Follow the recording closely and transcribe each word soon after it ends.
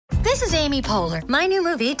This is Amy Poehler. My new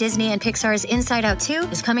movie, Disney and Pixar's Inside Out 2,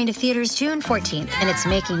 is coming to theaters June 14th, and it's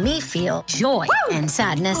making me feel joy and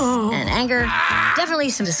sadness and anger, definitely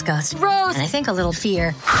some disgust, and I think a little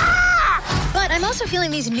fear. But I'm also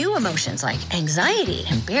feeling these new emotions like anxiety,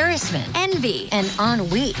 embarrassment, envy, and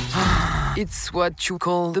ennui. It's what you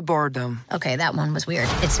call the boredom. Okay, that one was weird.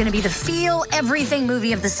 It's going to be the feel everything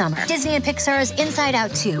movie of the summer. Disney and Pixar's Inside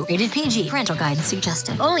Out 2, rated PG. Parental guidance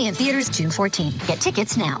suggested. Only in theaters June 14th. Get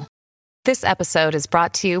tickets now. This episode is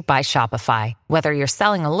brought to you by Shopify. Whether you're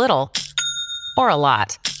selling a little or a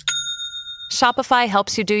lot, Shopify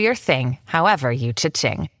helps you do your thing, however you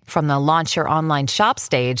cha-ching. From the launch your online shop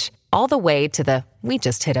stage, all the way to the we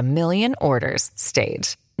just hit 1 million orders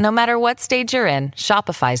stage. No matter what stage you're in,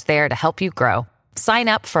 Shopify's there to help you grow. Sign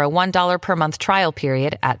up for a $1 per month trial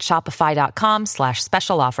period at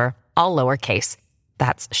shopify.com/special offer, all lowercase.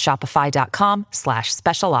 That's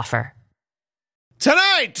shopify.com/special offer.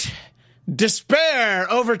 Tonight, despair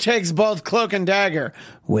overtakes both Cloak and Dagger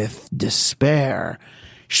with despair.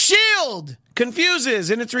 S.H.I.E.L.D. confuses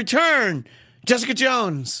in its return. Jessica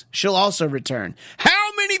Jones, she'll also return.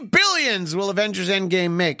 How many billions will Avengers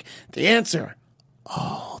Endgame make? The answer,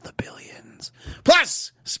 all the billions.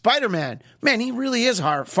 Plus, Spider-Man. Man, he really is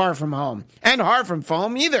far from home. And hard from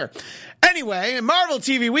foam either. Anyway, Marvel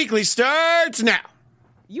TV Weekly starts now.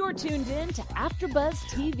 You're tuned in to AfterBuzz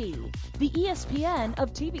TV, the ESPN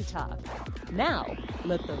of TV talk. Now,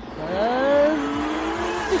 let the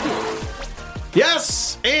buzz begin.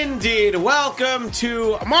 Yes, indeed. Welcome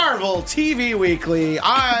to Marvel TV Weekly.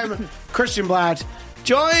 I'm Christian Blatt,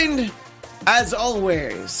 joined, as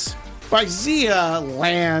always, by Zia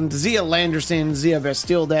Landerson, Zia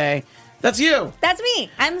Bastille Day. That's you. That's me.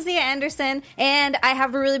 I'm Zia Anderson, and I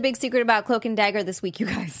have a really big secret about Cloak and Dagger this week, you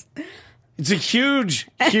guys. It's a huge,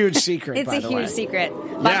 huge secret, It's by a the huge way. secret.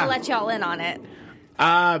 But I'll let y'all in on it.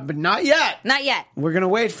 But not yet. Not yet. We're going to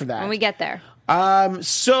wait for that. When we get there.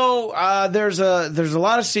 So there's a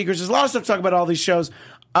lot of secrets. There's a lot of stuff to talk about all these shows.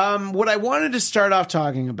 What I wanted to start off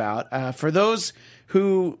talking about, for those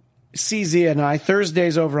who see Zia and I,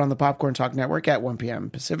 Thursdays over on the Popcorn Talk Network at 1 p.m.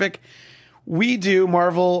 Pacific, we do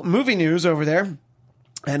Marvel movie news over there.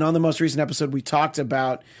 And on the most recent episode, we talked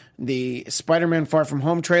about the Spider-Man Far From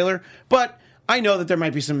Home trailer. But I know that there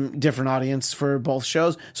might be some different audience for both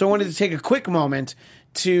shows. So I wanted to take a quick moment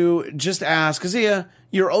to just ask, Zia,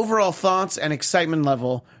 your overall thoughts and excitement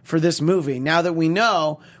level for this movie, now that we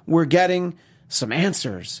know we're getting some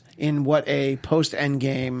answers in what a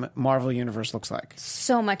post-Endgame Marvel universe looks like.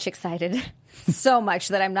 So much excited. So much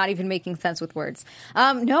that I'm not even making sense with words.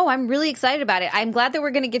 No, I'm really excited about it. I'm glad that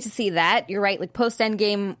we're going to get to see that. You're right, like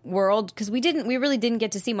post-Endgame world, because we really didn't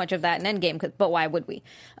get to see much of that in Endgame, but why would we?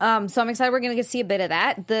 So I'm excited we're going to get to see a bit of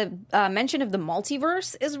that. The mention of the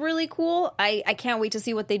multiverse is really cool. I can't wait to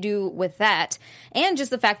see what they do with that. And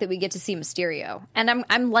just the fact that we get to see Mysterio. And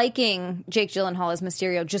I'm liking Jake Gyllenhaal as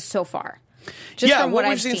Mysterio just so far. Just from what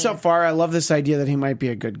we've I've seen so far, I love this idea that he might be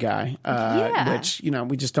a good guy. Yeah. Which,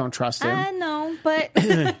 we just don't trust him. I know, but...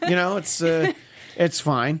 it's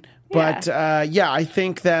fine. But, I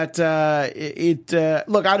think that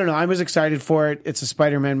look, I don't know. I was excited for it. It's a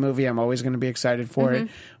Spider-Man movie. I'm always going to be excited for it.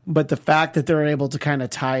 But the fact that they're able to kind of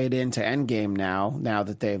tie it into Endgame now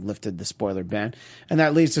that they've lifted the spoiler ban, and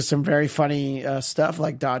that leads to some very funny stuff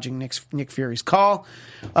like dodging Nick Fury's call,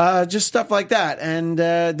 just stuff like that. And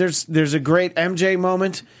there's a great MJ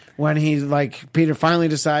moment when Peter finally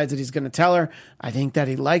decides that he's going to tell her, I think that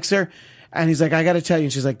he likes her. And he's like, I got to tell you.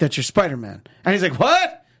 And she's like, that's your Spider-Man. And he's like,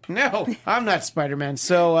 what? No, I'm not Spider-Man.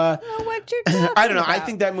 So what you're I don't know. about. I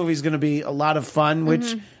think that movie's going to be a lot of fun,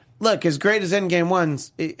 which... Look, as great as Endgame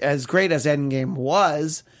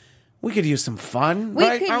was, we could use some fun,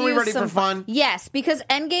 right? Aren't we ready for fun? Yes, because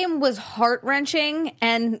Endgame was heart-wrenching,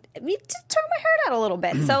 and it just tore my heart out a little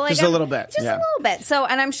bit. So, just a little bit. Just a little bit. So,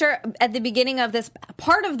 and I'm sure at the beginning of this,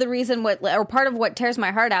 part of what tears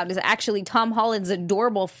my heart out is actually Tom Holland's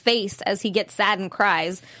adorable face as he gets sad and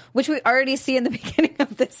cries, which we already see in the beginning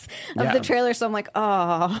of the trailer. So I'm like,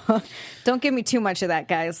 oh, don't give me too much of that,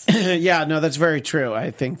 guys. Yeah, no, that's very true. I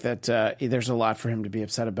think that there's a lot for him to be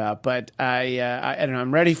upset about, but I don't know.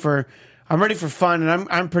 I'm ready for fun, and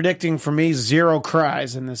I'm predicting for me 0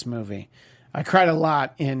 cries in this movie. I cried a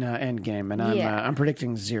lot in Endgame, and I'm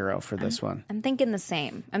predicting 0 for this one. I'm thinking the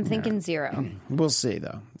same. I'm thinking 0. We'll see,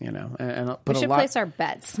 though. And we should place our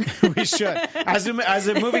bets. We should. As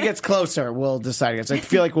the movie gets closer, we'll decide. I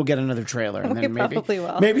feel like we'll get another trailer, and then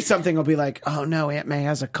maybe something will be like, "Oh no, Aunt May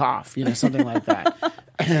has a cough," something like that,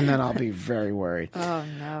 and then I'll be very worried. Oh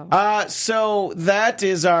no. So that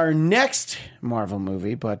is our next Marvel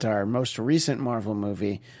movie, but our most recent Marvel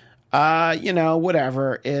movie.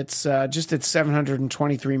 Whatever. It's just at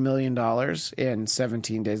 $723 million in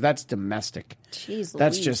 17 days. That's domestic. Jeez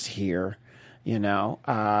That's Louise. just here,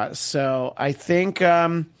 So I think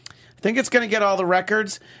it's going to get all the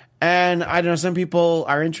records. And I don't know, some people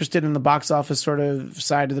are interested in the box office sort of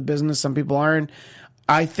side of the business. Some people aren't.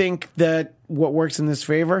 I think that what works in this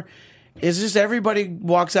favor is just everybody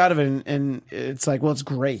walks out of it and it's like, well, it's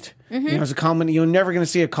great. Mm-hmm. It's a you're never going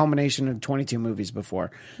to see a culmination of 22 movies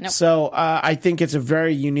before. Nope. So I think it's a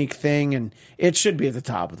very unique thing, and it should be at the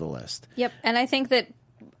top of the list. Yep. And I think that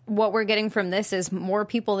what we're getting from this is more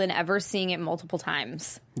people than ever seeing it multiple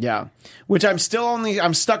times. Yeah. Which I'm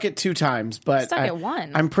stuck at 2 times, but Stuck at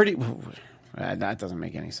 1. I'm pretty... that doesn't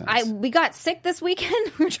make any sense. We got sick this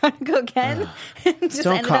weekend. We were trying to go again. And just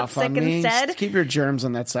Don't ended cough up sick on me. instead. Just keep your germs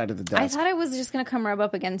on that side of the desk. I thought I was just going to come rub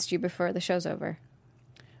up against you before the show's over.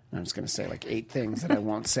 I'm just going to say like 8 things that I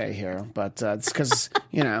won't say here, but it's because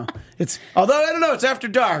it's. Although I don't know, it's after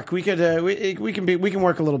dark. We could we can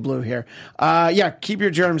work a little blue here. Keep your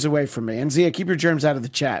germs away from me, and Zia, keep your germs out of the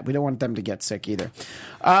chat. We don't want them to get sick either.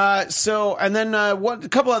 A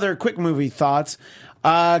couple other quick movie thoughts.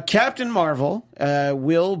 Captain Marvel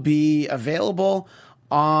will be available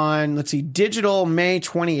on digital May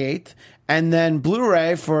 28th. And then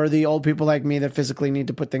Blu-ray for the old people like me that physically need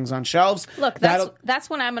to put things on shelves. Look, that's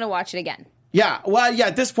when I'm going to watch it again. Yeah, well, yeah.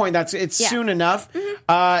 At this point, it's soon enough.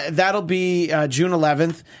 Mm-hmm. That'll be June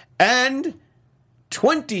 11th, and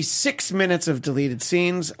 26 minutes of deleted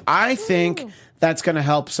scenes. I think that's going to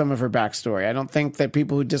help some of her backstory. I don't think that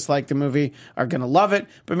people who dislike the movie are going to love it,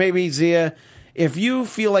 but maybe Zia, if you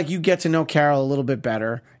feel like you get to know Carol a little bit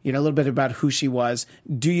better, a little bit about who she was,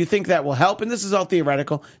 do you think that will help? And this is all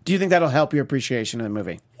theoretical. Do you think that'll help your appreciation of the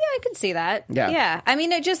movie? Yeah, I could see that. Yeah. I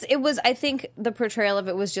mean, I think the portrayal of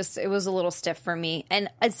it was a little stiff for me. And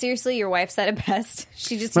seriously, your wife said it best.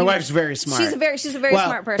 My wife's very smart. She's a very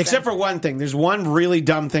smart person. Except for one thing. There's one really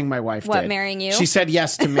dumb thing my wife did. What, marrying you? She said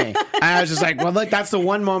yes to me. I was just like, well, look, that's the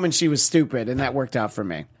one moment she was stupid, and that worked out for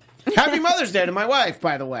me. Happy Mother's Day to my wife,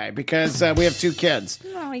 by the way, because we have 2 kids.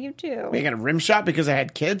 Oh, you too. We got a rim shot because I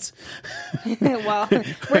had kids? Well,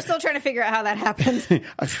 we're still trying to figure out how that happened.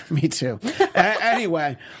 Me too.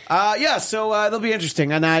 Anyway, so it'll be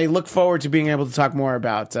interesting, and I look forward to being able to talk more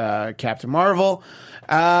about Captain Marvel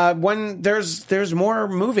when there's more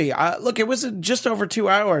movie. Look, it was just over 2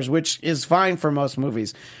 hours, which is fine for most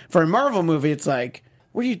movies. For a Marvel movie, it's like,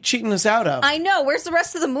 what are you cheating us out of? I know. Where's the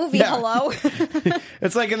rest of the movie? Yeah. Hello?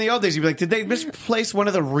 It's like in the old days, you'd be like, did they misplace one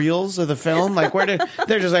of the reels of the film? Like,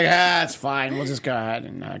 they're just like, it's fine. We'll just go ahead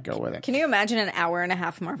and go with it. Can you imagine an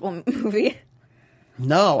hour-and-a-half Marvel movie?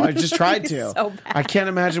 No, I just tried to. So bad. I can't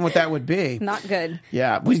imagine what that would be. Not good.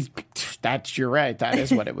 Yeah, you're right. That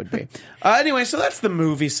is what it would be. Anyway, so that's the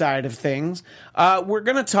movie side of things. We're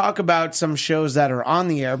going to talk about some shows that are on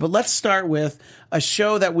the air, but let's start with a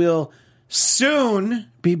show that will soon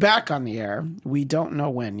be back on the air. We don't know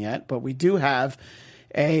when yet, but we do have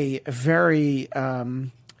a very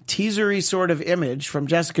teasery sort of image from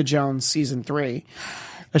Jessica Jones season 3,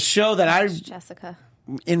 a show that Jessica,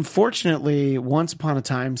 unfortunately, once upon a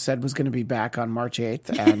time said was going to be back on March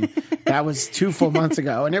 8th, and that was 2 full months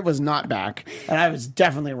ago, and it was not back, and I was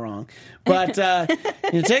definitely wrong. But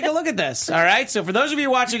take a look at this, all right? So for those of you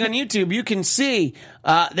watching on YouTube, you can see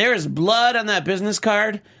there is blood on that business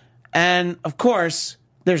card. And, of course,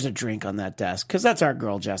 there's a drink on that desk, because that's our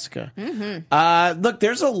girl, Jessica. Mm-hmm. Look,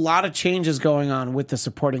 there's a lot of changes going on with the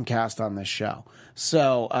supporting cast on this show.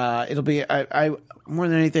 So it'll be, I more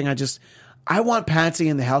than anything, I want Patsy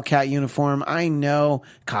in the Hellcat uniform. I know,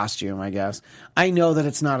 costume, I guess. I know that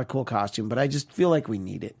it's not a cool costume, but I just feel like we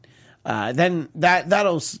need it. Then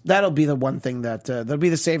that'll be the one thing that'll be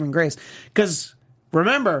the saving grace. Because,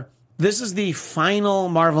 remember, this is the final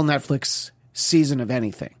Marvel Netflix season of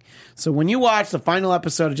anything. So when you watch the final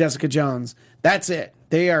episode of Jessica Jones, that's it.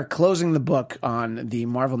 They are closing the book on the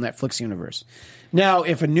Marvel Netflix universe. Now,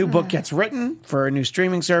 if a new book gets written for a new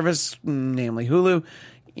streaming service, namely Hulu,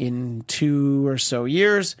 in 2 or so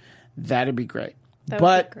years, that'd be great.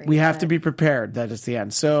 But we have to be prepared that it's the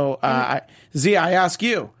end. So, Zia, I ask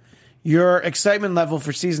you, your excitement level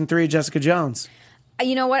for season 3 of Jessica Jones.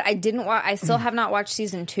 You know what? I still have not watched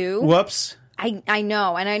season 2. Whoops. I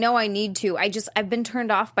know, and I know I need to. I've been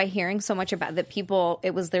turned off by hearing so much about that people,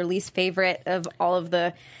 it was their least favorite of all of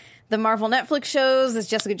the Marvel Netflix shows. It's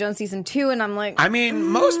Jessica Jones season 2, and I'm like, I mean,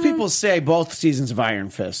 most people say both seasons of Iron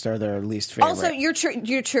Fist are their least favorite. Also, you're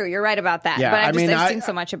true. You're right about that. Yeah, but I've seen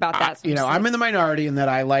so much about that. I'm in the minority in that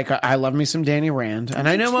I love me some Danny Rand, and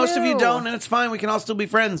I know most of you don't, and it's fine. We can all still be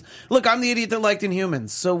friends. Look, I'm the idiot that liked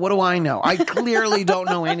Inhumans, so what do I know? I clearly don't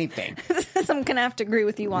know anything. guess I'm gonna have to agree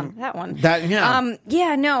with you on that one.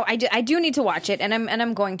 I do need to watch it, and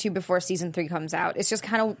I'm going to before season 3 comes out. It's just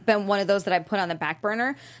kind of been one of those that I put on the back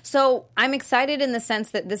burner. So I'm excited in the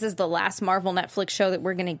sense that this is the last Marvel Netflix show that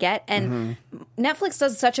we're gonna get, and Netflix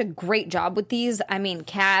does such a great job with these. I mean,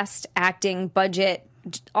 cast, acting, budget.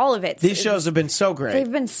 All of it. These shows have been so great.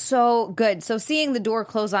 They've been so good. So seeing the door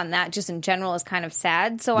close on that just in general is kind of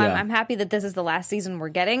sad. So I'm happy that this is the last season we're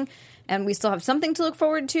getting. And we still have something to look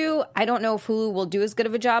forward to. I don't know if Hulu will do as good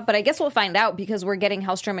of a job, but I guess we'll find out because we're getting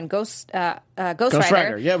Hellstrom and Ghost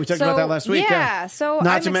Rider. Yeah, we talked about that last week. Yeah, so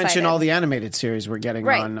not to mention all the animated series we're getting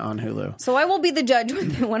on Hulu. So I will be the judge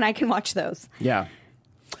when I can watch those. Yeah.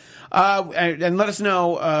 And let us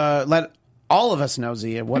know, let all of us know,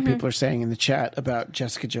 Zia, what people are saying in the chat about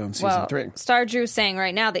Jessica Jones season 3. Star Drew's saying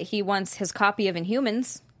right now that he wants his copy of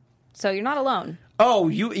Inhumans, so you're not alone.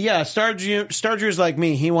 Oh, Star Drew's like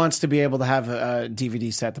me. He wants to be able to have a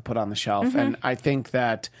DVD set to put on the shelf, and I think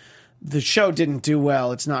that the show didn't do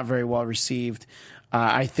well. It's not very well received.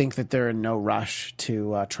 I think that they're in no rush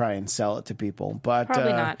to try and sell it to people. But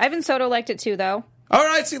probably not. Ivan Soto liked it too, though. All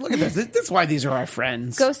right, see, look at this. That's why these are our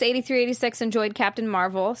friends. Ghost 8386 enjoyed Captain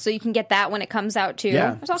Marvel, so you can get that when it comes out too.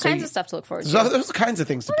 Yeah. There's all kinds of stuff to look forward to. There's all kinds of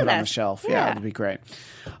things to put on the shelf. Yeah, that'd be great.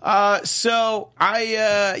 So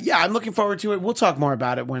I'm looking forward to it. We'll talk more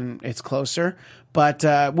about it when it's closer, but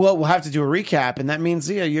we'll have to do a recap, and that means,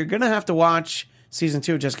 Zia, you're gonna have to watch season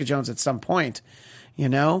 2 of Jessica Jones at some point. You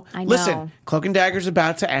know? I know. Listen, Cloak and Dagger's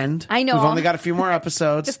about to end. I know. We've only got a few more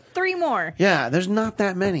episodes. Just 3 more. Yeah, there's not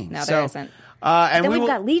that many. No, there isn't. And then we've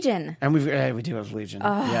got Legion. And we do have Legion.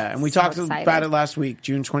 Oh, yeah, and we so talked excited. about it last week,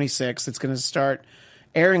 June 26th. It's going to start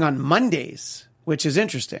airing on Mondays, which is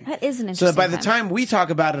interesting. That is an interesting So that by the time. time we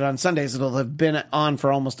talk about it on Sundays, it'll have been on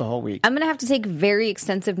for almost a whole week. I'm going to have to take very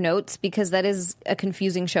extensive notes because that is a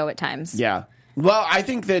confusing show at times. Yeah. Well, I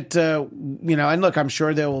think that, and look, I'm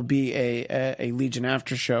sure there will be a Legion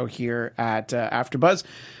after show here at AfterBuzz.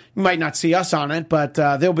 You might not see us on it, but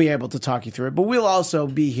they'll be able to talk you through it. But we'll also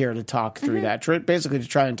be here to talk through that, basically to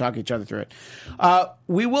try and talk each other through it.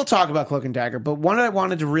 We will talk about Cloak and Dagger, but one I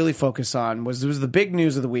wanted to really focus on was the big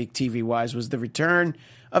news of the week, TV-wise, was the return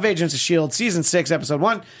of Agents of S.H.I.E.L.D. Season 6, Episode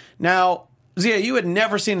 1. Now, Zia, you had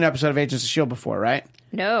never seen an episode of Agents of S.H.I.E.L.D. before, right?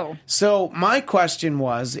 No. So my question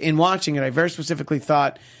was, in watching it, I very specifically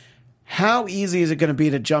thought, how easy is it going to be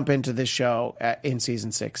to jump into this show in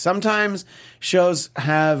season 6? Sometimes shows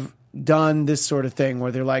have done this sort of thing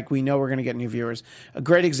where they're like, we know we're going to get new viewers. A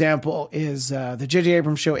great example is the J.J.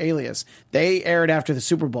 Abrams show Alias. They aired after the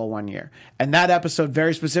Super Bowl one year. And that episode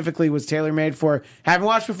very specifically was tailor-made for, haven't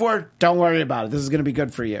watched before? Don't worry about it. This is going to be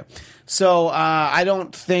good for you. So I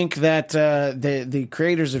don't think that the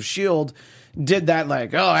creators of S.H.I.E.L.D. did that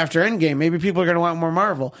like, after Endgame, maybe people are going to want more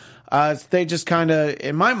Marvel. They just kind of,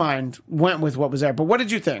 in my mind, went with what was there. But what did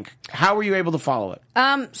you think? How were you able to follow it?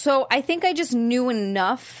 So I think I just knew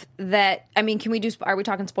enough that, are we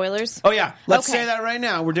talking spoilers? Oh, yeah. Let's Okay. say that right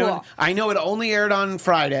now. We're doing, Cool. I know it only aired on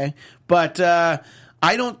Friday, but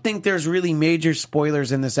I don't think there's really major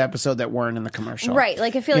spoilers in this episode that weren't in the commercial. Right.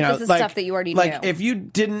 Like, I feel like this is stuff that you already knew. Like, if you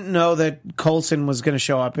didn't know that Coulson was going to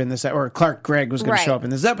show up in this, or Clark Gregg was going to show up in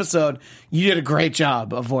this episode, you did a great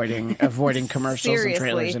job avoiding commercials and trailers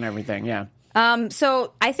Seriously. and everything. Yeah.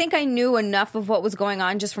 So I think I knew enough of what was going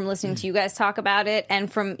on just from listening to you guys talk about it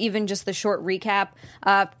and from even just the short recap.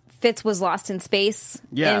 Fitz was lost in space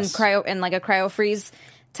Yes. in like a cryo freeze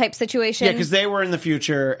type situation. Yeah, because they were in the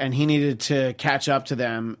future, and he needed to catch up to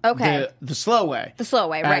them. Okay. the slow way. The slow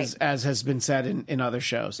way, right. As has been said in other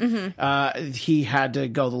shows. Mm-hmm. He had to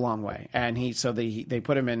go the long way, and they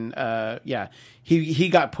put him in. He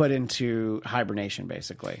got put into hibernation,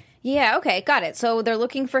 basically. Yeah, okay, got it. So they're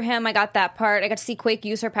looking for him. I got that part. I got to see Quake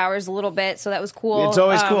use her powers a little bit, so that was cool. It's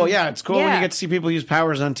always cool. Yeah, it's cool when yeah. you get to see people use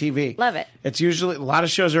powers on TV. Love it. It's usually, a lot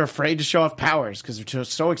of shows are afraid to show off powers because they're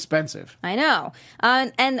just so expensive. I know.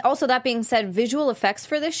 And also, that being said, visual effects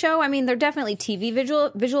for this show, they're definitely TV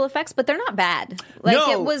visual effects, but they're not bad. Like,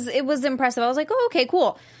 No. it was impressive. I was like, oh, okay,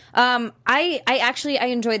 cool. I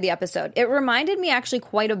enjoyed the episode. It reminded me actually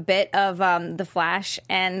quite a bit of The Flash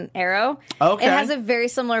and Arrow. Okay. It has a very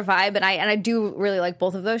similar vibe, and I do really like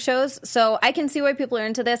both of those shows. So I can see why people are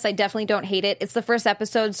into this. I definitely don't hate it. It's the first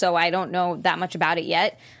episode, so I don't know that much about it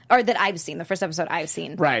yet. Or that I've seen. The first episode I've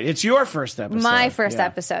seen. Right. It's your first episode. My first Yeah.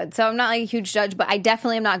 episode. So I'm not like a huge judge, but I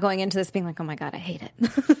definitely am not going into this being like, oh my God, I hate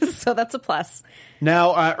it. So that's a plus.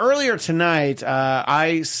 Now, earlier tonight,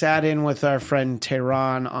 I sat in with our friend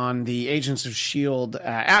Tehran on the Agents of S.H.I.E.L.D.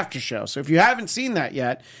 After show. So if you haven't seen that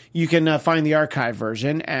yet, you can find the archive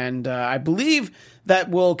version. And I believe that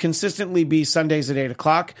will consistently be Sundays at 8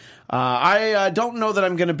 o'clock. I don't know that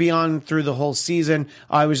I'm going to be on through the whole season.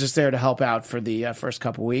 I was just there to help out for the first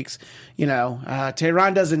couple weeks.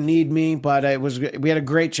 Tehran doesn't need me, but we had a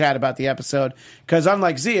great chat about the episode because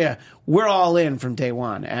unlike Zia, we're all in from day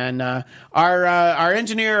one. And our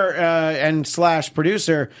engineer and /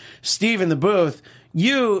 producer, Steve in the booth,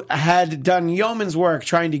 you had done yeoman's work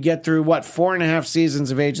trying to get through, 4.5 seasons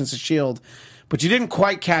of Agents of S.H.I.E.L.D., but you didn't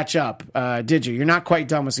quite catch up, did you? You're not quite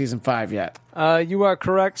done with season 5 yet. You are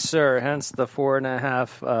correct, sir. Hence the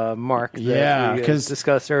 4.5 mark that we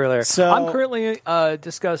discussed earlier. So, I'm currently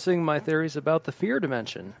discussing my theories about the fear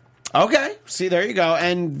dimension. Okay. See, there you go.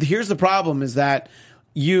 And here's the problem is that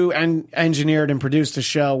you engineered and produced a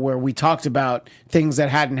show where we talked about things that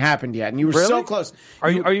hadn't happened yet, and you were so close.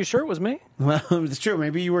 Are you sure it was me? Well, it's true.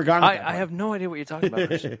 Maybe you were gone. I have no idea what you're talking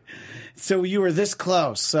about. So you were this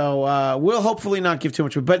close. So we'll hopefully not give too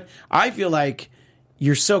much, but I feel like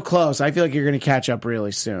you're so close. I feel like you're going to catch up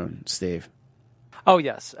really soon, Steve. Oh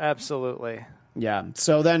yes, absolutely. Yeah,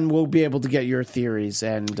 so then we'll be able to get your theories,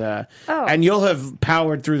 and you'll have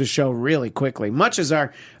powered through the show really quickly, much as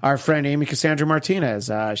our friend Amy Cassandra Martinez.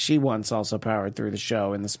 She once also powered through the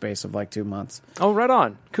show in the space of 2 months. Oh, right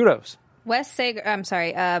on. Kudos. Wes Sager, I'm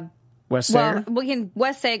sorry. Wes Sager?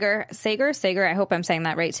 Wes Sager, I hope I'm saying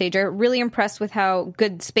that right, Sager. Really impressed with how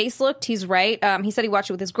good space looked. He's right. He said he watched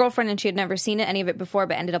it with his girlfriend and she had never seen any of it before,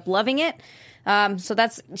 but ended up loving it. So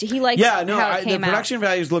he likes how it came out. The production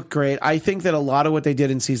values look great. I think that a lot of what they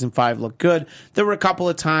did in season 5 looked good. There were a couple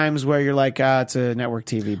of times where you're like, it's a network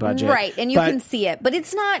TV budget. Right, and you can see it, but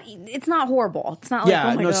it's not horrible. It's not like,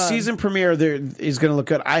 oh my God. Season premiere there is going to look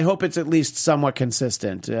good. I hope it's at least somewhat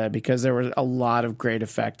consistent because there were a lot of great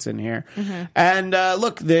effects in here. Mm-hmm. And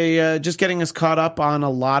look, they just getting us caught up on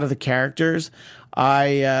a lot of the characters.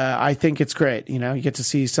 I think it's great. You get to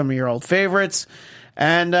see some of your old favorites.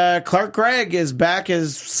 And Clark Gregg is back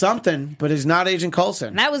as something, but he's not Agent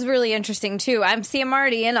Coulson. That was really interesting, too. I'm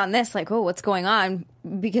already in on this, what's going on?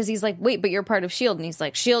 Because he's like, wait, but you're part of S.H.I.E.L.D. And he's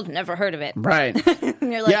like, S.H.I.E.L.D., never heard of it. Right.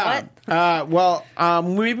 And you're like, what?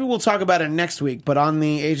 Maybe we'll talk about it next week, but on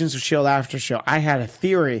the Agents of S.H.I.E.L.D. after show, I had a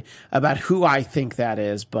theory about who I think that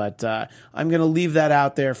is, but I'm going to leave that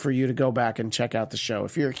out there for you to go back and check out the show.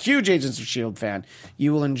 If you're a huge Agents of S.H.I.E.L.D. fan,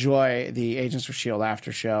 you will enjoy the Agents of S.H.I.E.L.D.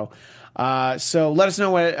 after show. So let us know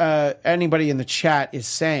what anybody in the chat is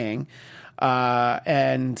saying.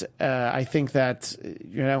 And I think that,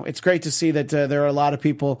 it's great to see that there are a lot of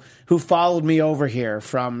people who followed me over here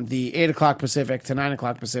from the 8 o'clock Pacific to 9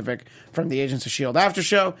 o'clock Pacific, from the Agents of S.H.I.E.L.D. after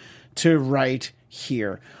show to right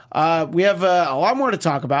here. We have a lot more to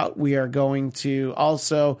talk about. We are going to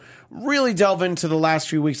also really delve into the last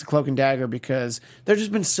few weeks of Cloak and Dagger because there's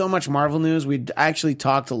just been so much Marvel news. We actually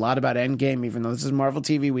talked a lot about Endgame, even though this is Marvel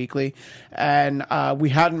TV Weekly, and we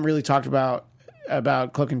hadn't really talked about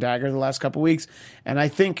Cloak and Dagger the last couple weeks, and I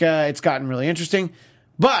think it's gotten really interesting,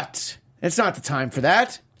 but it's not the time for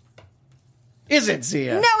that. Is it,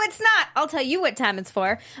 Zia? No, it's not. I'll tell you what time it's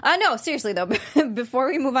for. No, seriously, though, before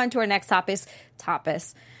we move on to our next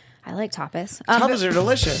tapas. I like tapas. Tapas are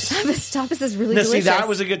delicious. Tapas is really delicious. See, that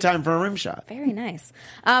was a good time for a rim shot. Very nice.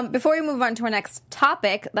 Before we move on to our next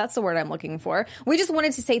topic, that's the word I'm looking for, we just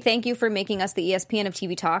wanted to say thank you for making us the ESPN of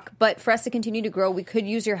TV Talk, but for us to continue to grow, we could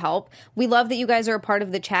use your help. We love that you guys are a part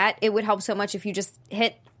of the chat. It would help so much if you just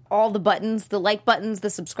hit all the buttons, the like buttons, the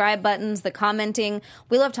subscribe buttons, the commenting.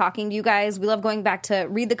 We love talking to you guys. We love going back to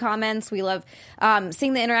read the comments. We love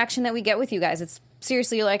seeing the interaction that we get with you guys. It's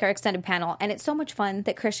seriously like our extended panel, and it's so much fun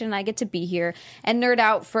that Christian and I get to be here and nerd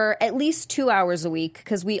out for at least 2 hours a week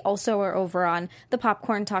because we also are over on the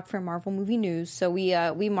Popcorn Talk for Marvel Movie News, so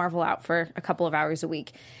we Marvel out for a couple of hours a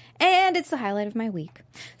week, and it's the highlight of my week.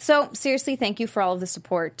 So seriously, thank you for all of the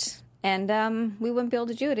support. And we wouldn't be able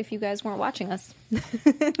to do it if you guys weren't watching us.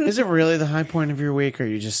 Is it really the high point of your week, or are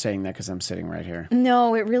you just saying that because I'm sitting right here?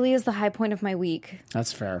 No, it really is the high point of my week.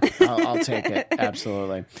 That's fair. I'll take it.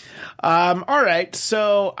 Absolutely. All right.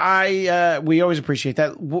 So we always appreciate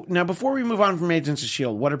that. Now, before we move on from Agents of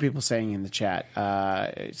S.H.I.E.L.D., what are people saying in the chat?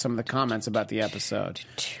 Some of the comments about the episode.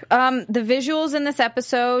 The visuals in this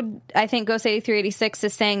episode, I think Ghost8386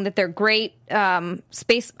 is saying that they're great. Ivan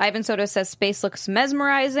Soto says space looks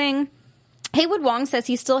mesmerizing. Haywood Wong says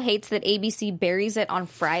he still hates that ABC buries it on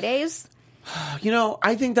Fridays.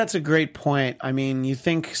 I think that's a great point. I mean, you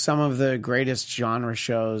think some of the greatest genre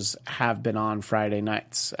shows have been on Friday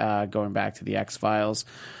nights, going back to the X-Files.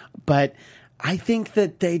 But I think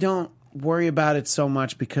that they don't worry about it so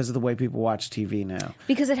much because of the way people watch TV now.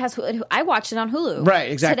 Because it has. I watched it on Hulu.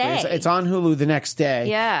 Right, exactly. Today. It's on Hulu the next day.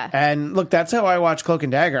 Yeah. And look, that's how I watch Cloak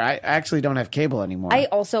and Dagger. I actually don't have cable anymore. I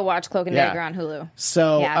also watch Cloak and Dagger on Hulu.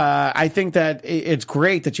 So I think that it's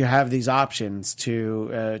great that you have these options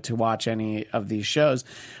to watch any of these shows.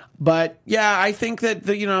 But yeah, I think that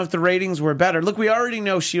if the ratings were better, look, we already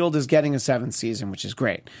know S.H.I.E.L.D. is getting a 7th season, which is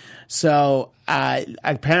great. So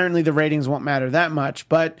apparently the ratings won't matter that much.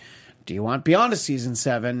 But do you want beyond a season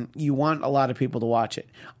 7? You want a lot of people to watch it.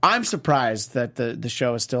 I'm surprised that the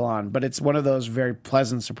show is still on, but it's one of those very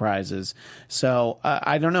pleasant surprises. So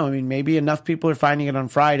I don't know. I mean, maybe enough people are finding it on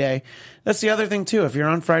Friday. That's the other thing too. If you're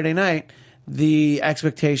on Friday night, the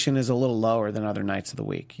expectation is a little lower than other nights of the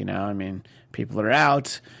week. I mean, people are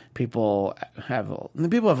out. People have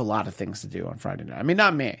a lot of things to do on Friday night. I mean,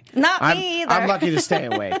 not me. Not me either. I'm lucky to stay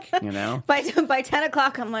awake, By 10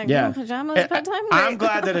 o'clock, I'm like, pajamas, bedtime. I'm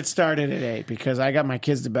glad that it started at 8 because I got my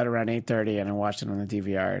kids to bed around 8:30 and I watched it on the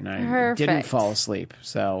DVR and I didn't fall asleep.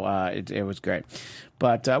 So it was great.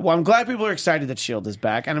 But I'm glad people are excited that S.H.I.E.L.D. is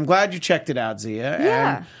back, and I'm glad you checked it out, Zia.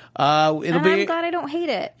 Yeah. And I'm glad I don't hate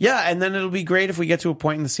it. Yeah, and then it'll be great if we get to a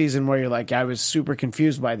point in the season where you're like, I was super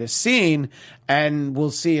confused by this scene, and we'll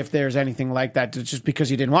see if there's anything like that, just because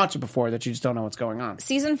you didn't watch it before, that you just don't know what's going on.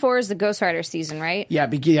 Season 4 is the Ghost Rider season, right? Yeah,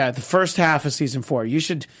 the first half of season 4. You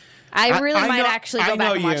should... I might actually go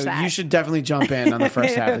back and watch that. You should definitely jump in on the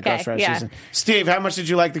first half of the Ghost Rider season. Steve, how much did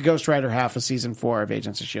you like the Ghost Rider half of season 4 of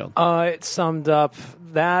Agents of S.H.I.E.L.D.? It summed up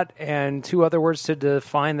that and 2 other words to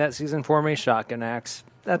define that season for me: shotgun axe.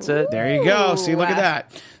 That's it. There you go. See, look at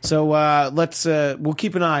that. So we'll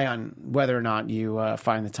keep an eye on whether or not you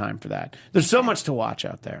find the time for that. There's so much to watch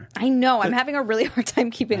out there. I know. I'm having a really hard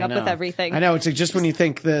time keeping up with everything. I know. It's like just when you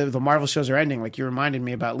think the Marvel shows are ending, like you reminded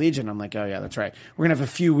me about Legion. I'm like, oh yeah, that's right. We're going to have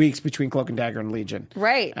a few weeks between Cloak and Dagger and Legion.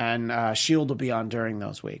 Right. And S.H.I.E.L.D. will be on during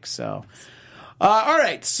those weeks. So... all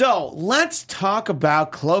right, so let's talk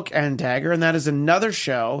about Cloak and Dagger, and that is another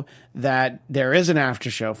show that there is an after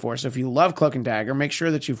show for. So if you love Cloak and Dagger, make sure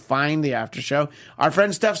that you find the after show. Our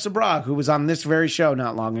friend Steph Sabrag, who was on this very show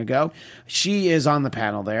not long ago, she is on the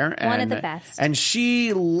panel there. One of the best. And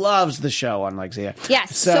she loves the show, unlike Zia.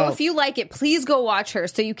 Yes, so if you like it, please go watch her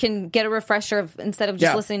so you can get a refresher instead of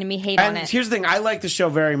just listening to me hate on it. And here's the thing, I like the show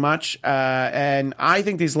very much, and I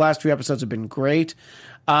think these last 2 episodes have been great.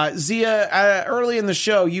 Zia, early in the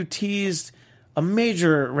show, you teased a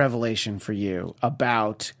major revelation for you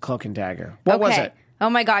about Cloak and Dagger. What was it? Oh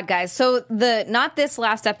my God, guys. So not this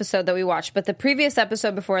last episode that we watched, but the previous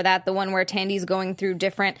episode before that, the one where Tandy's going through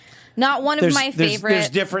different, not one of my favorite. There's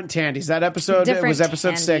different Tandys. That episode, it was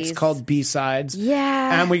episode 6 called B-Sides.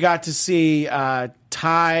 Yeah. And we got to see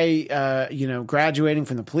Ty, graduating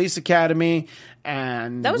from the police academy.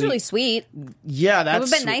 And that was really sweet. Yeah, that would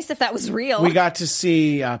have been nice if that was real. We got to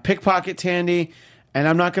see Pickpocket Tandy. And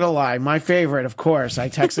I'm not going to lie, my favorite, of course, I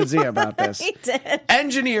texted Zia about this. He did.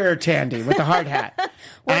 Engineer Tandy with the hard hat.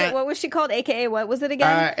 What was she called? AKA what was it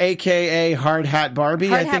again? AKA Hard Hat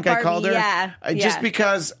Barbie, I think I called her. Yeah. Just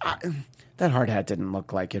because that hard hat didn't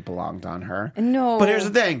look like it belonged on her. No. But here's the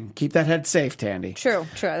thing. Keep that head safe, Tandy. True.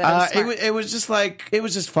 That was smart. It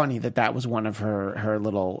was just funny that was one of her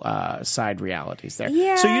little side realities there.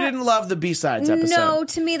 Yeah. So you didn't love the B-Sides episode? No,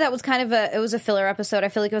 to me that was kind of a filler episode. I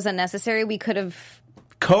feel like it was unnecessary. We could have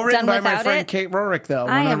co-written by my without friend it. Kate Rorick, though.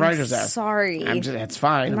 One I of the am writers there. sorry. It's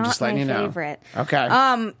fine. I'm just letting you know. Not my favorite.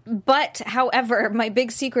 Okay. But however, my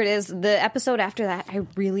big secret is the episode after that I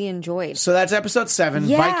really enjoyed. So that's episode 7,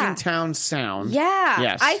 Yeah. Viking Town Sound. Yeah.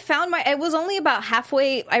 Yes. I found it was only about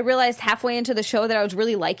halfway, I realized halfway into the show that I was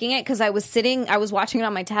really liking it because I was watching it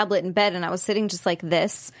on my tablet in bed and I was sitting just like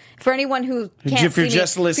this. For anyone who can't if you're see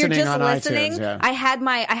just me, listening if you're just on listening, iTunes, yeah. I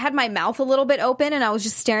had my mouth a little bit open and I was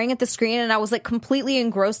just staring at the screen and I was like completely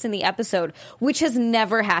engrossed in the episode, which has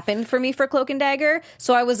never happened for me for Cloak and Dagger.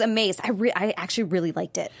 So I was amazed. I actually really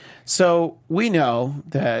liked it. So we know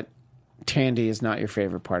that Tandy is not your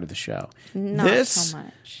favorite part of the show. Not so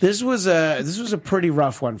much. This was a pretty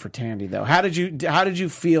rough one for Tandy, though. How did you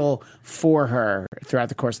feel for her throughout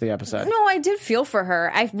the course of the episode? No, I did feel for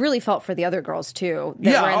her. I really felt for the other girls too.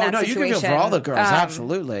 Yeah, were in that you can situation. feel for all the girls,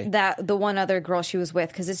 absolutely. That the one other girl she was with,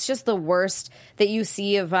 because it's just the worst that you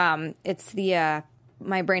see of. It's the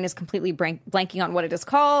my brain is completely blanking on what it is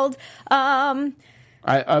called. Well,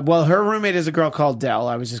 her roommate is a girl called Dell.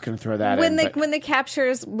 I was just going to throw that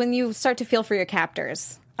in. When you start to feel for your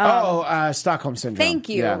captors. Stockholm Syndrome. Thank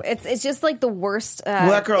you. Yeah. It's just like the worst.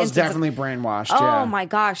 That girl's definitely brainwashed. Oh my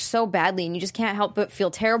gosh, so badly, and you just can't help but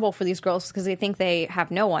feel terrible for these girls because they think they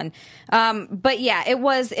have no one. But yeah, it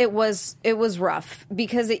was rough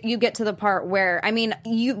because you get to the part where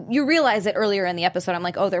you realize it earlier in the episode. I'm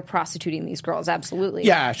like, oh, they're prostituting these girls, absolutely.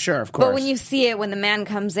 Yeah, sure, of course. But when you see it, when the man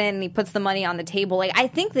comes in and he puts the money on the table, like I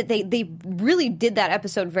think that they really did that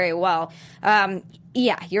episode very well.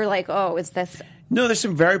 Yeah, you're like, oh, is this? No, there's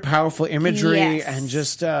some very powerful imagery, Yes. and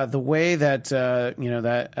just the way that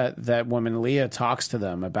that woman Leah talks to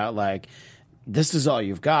them about like, this is all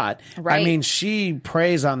you've got. Right. I mean, she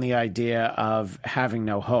preys on the idea of having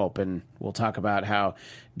no hope, and we'll talk about how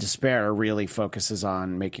despair really focuses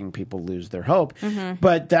on making people lose their hope. Mm-hmm.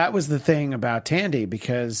 But that was the thing about Tandy,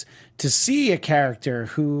 because to see a character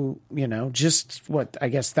who, just I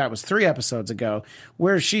guess that was 3 episodes ago,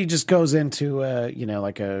 where she just goes into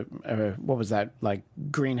what was that, like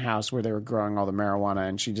greenhouse where they were growing all the marijuana,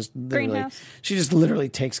 and she just literally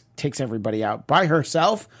takes everybody out by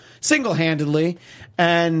herself, single-handedly,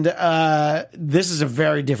 and this is a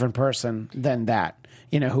very different person than that.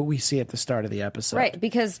 Who we see at the start of the episode. Right,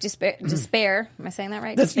 because despair, am I saying that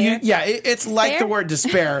right? Despair? It's like the word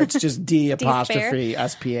despair. It's just D apostrophe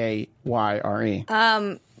S-P-A-Y-R-E.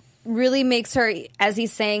 Really makes her, as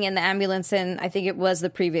he's saying in the ambulance, and I think it was the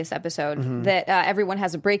previous episode, that everyone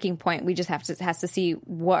has a breaking point. We just has to see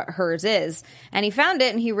what hers is. And he found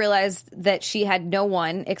it, and he realized that she had no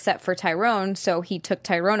one except for Tyrone, so he took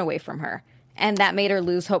Tyrone away from her. And that made her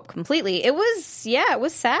lose hope completely. It was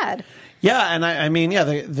sad. Yeah, and I mean,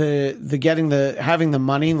 the having the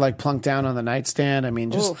money like plunked down on the nightstand. I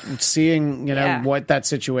mean, just seeing what that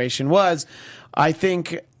situation was. I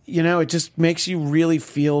think it just makes you really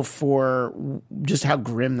feel for just how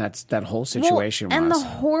grim that whole situation was. And the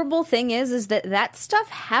horrible thing is that stuff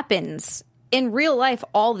happens in real life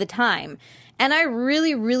all the time. And I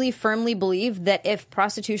really, really firmly believe that if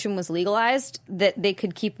prostitution was legalized, that they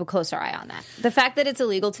could keep a closer eye on that. The fact that it's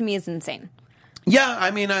illegal to me is insane. Yeah,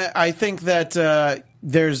 I mean, I think that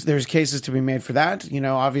there's cases to be made for that.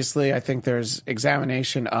 Obviously, I think there's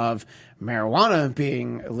examination of marijuana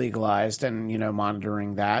being legalized and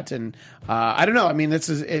monitoring that. And I don't know. I mean,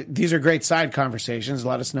 these are great side conversations.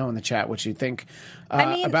 Let us know in the chat what you think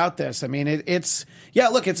about this. I mean, it's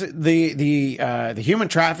the human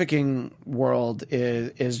trafficking world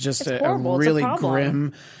is just a really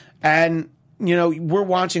grim and. We're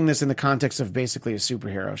watching this in the context of basically a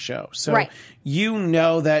superhero show. So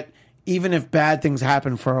that even if bad things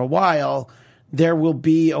happen for a while, there will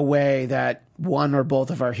be a way that one or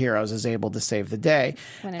both of our heroes is able to save the day.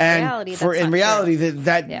 When in reality,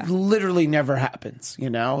 that literally never happens.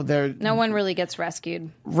 No one really gets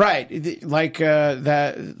rescued. Right. Like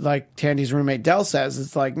Tandy's roommate Del says,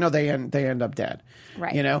 it's like, no, they end up dead.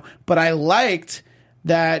 Right. But I liked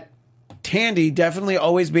that Tandy definitely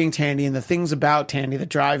always being Tandy, and the things about Tandy that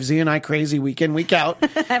drive Z and I crazy week in, week out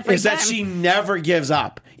is that she never gives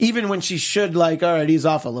up. Even when she should, all right, ease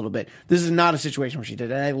off a little bit. This is not a situation where she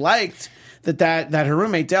did. And I liked that her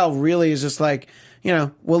roommate Del really is just like,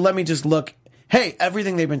 well, let me just look. Hey,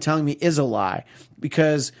 everything they've been telling me is a lie.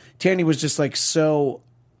 Because Tandy was just so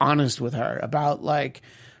honest with her about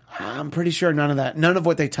I'm pretty sure none of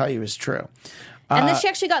what they tell you is true. And then she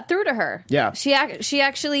actually got through to her. Yeah. She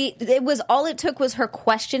actually, all it took was her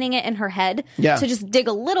questioning it in her head to just dig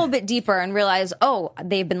a little bit deeper and realize, oh,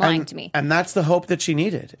 they've been lying to me. And that's the hope that she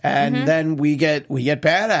needed. And then we get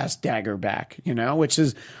badass Dagger back, which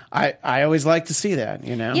is, I always like to see that,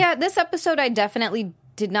 Yeah, this episode I definitely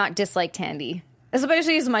did not dislike Tandy.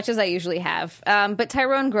 Especially as much as I usually have. But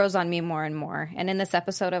Tyrone grows on me more and more. And in this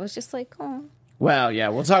episode, I was just like, oh. Well, yeah,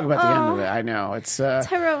 we'll talk about the end of it. I know. It's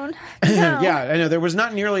Tyrone. No. Yeah, I know. There was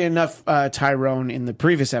not nearly enough Tyrone in the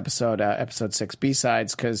previous episode, episode 6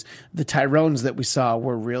 B-sides, because the Tyrones that we saw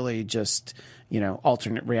were really just,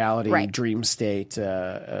 alternate reality, dream state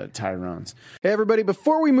Tyrones. Hey, everybody,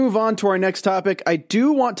 before we move on to our next topic, I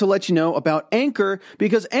do want to let you know about Anchor,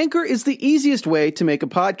 because Anchor is the easiest way to make a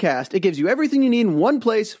podcast. It gives you everything you need in one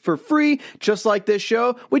place for free, just like this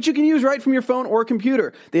show, which you can use right from your phone or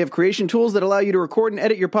computer. They have creation tools that allow you to record and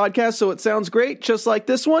edit your podcast so it sounds great, just like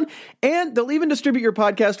this one. And they'll even distribute your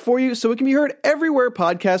podcast for you so it can be heard everywhere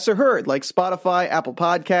podcasts are heard, like Spotify, Apple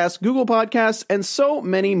Podcasts, Google Podcasts, and so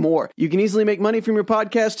many more. You can easily make money from your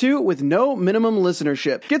podcast too with no minimum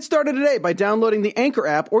listenership. Get started today by downloading the Anchor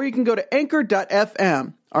app, or you can go to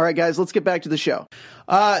anchor.fm. All right, guys, let's get back to the show.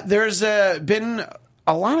 There's been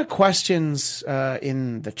a lot of questions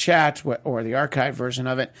in the chat or the archive version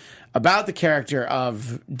of it about the character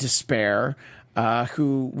of Despair,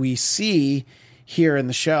 who we see here in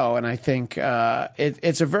the show, and I think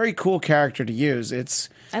it's a very cool character to use.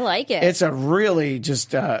 I like it. It's a really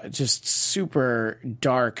just super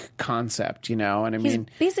dark concept, you know. And he's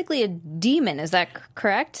basically a demon. Is that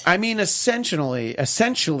correct? I mean, essentially,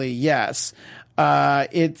 yes. And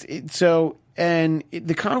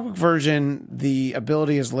the comic book version, the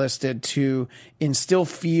ability is listed to instill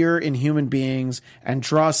fear in human beings and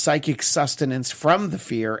draw psychic sustenance from the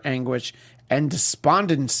fear, anguish, and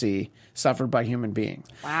despondency suffered by human beings.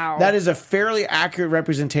 Wow. That is a fairly accurate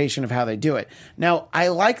representation of how they do it. Now, I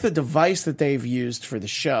like the device that they've used for the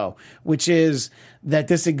show, which is that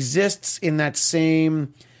this exists in that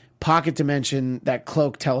same pocket dimension that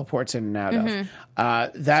Cloak teleports in and out of.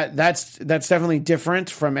 That's definitely different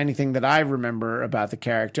from anything that I remember about the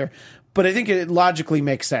character. But I think it logically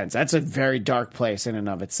makes sense. That's a very dark place in and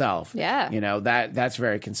of itself. Yeah. You know, that's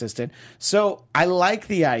very consistent. So I like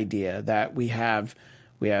the idea that we have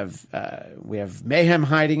Mayhem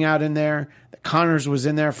hiding out in there. Connors was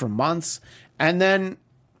in there for months. And then,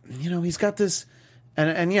 you know, he's got this,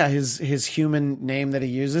 and yeah, his human name that he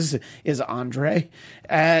uses is Andre,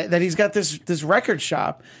 that he's got this record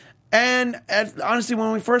shop. And honestly,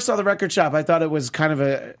 when we first saw the record shop, I thought it was kind of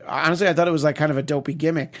a dopey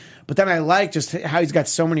gimmick. But then I like just how he's got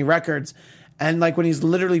so many records. And like when he's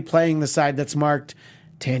literally playing the side that's marked,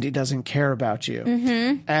 Tandy doesn't care about you.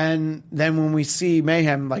 And then when we see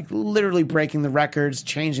Mayhem like literally breaking the records,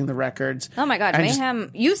 changing the records. Oh my God, Mayhem,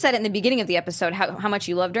 you said it in the beginning of the episode how much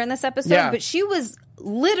you loved her in this episode, but she was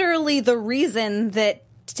literally the reason that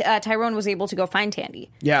Tyrone was able to go find Tandy.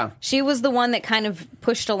 Yeah. She was the one that kind of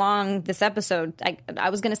pushed along this episode. I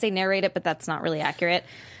was going to say narrate it, but that's not really accurate.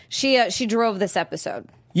 She drove this episode.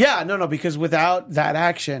 Yeah, no, because without that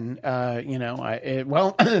action,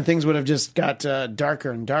 things would have just got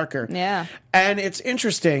darker and darker. Yeah. And it's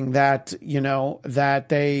interesting that,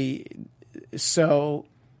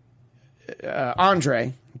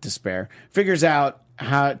 Andre, Despair, figures out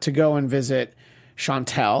how to go and visit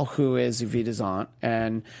Chantel, who is Evita's aunt,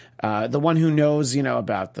 and the one who knows,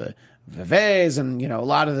 about the Vevés and, a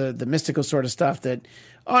lot of the mystical sort of stuff that,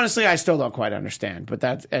 honestly, I still don't quite understand. But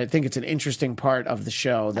I think it's an interesting part of the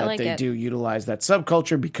show that they do utilize that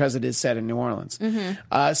subculture because it is set in New Orleans.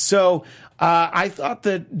 So I thought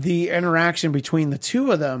that the interaction between the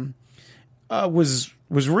two of them was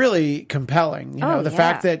really compelling. The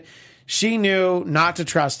fact that she knew not to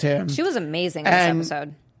trust him. She was amazing in this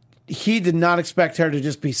episode. He did not expect her to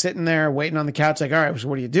just be sitting there waiting on the couch like, all right, so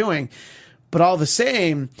what are you doing? But all the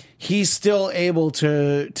same, he's still able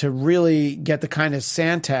to really get the kind of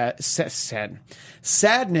sadness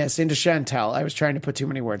into Chantel. I was trying to put too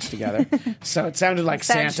many words together, so it sounded like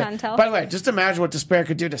Sad Santa. Chantel. By the way, just imagine what Despair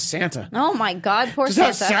could do to Santa. Oh my God, poor just Santa.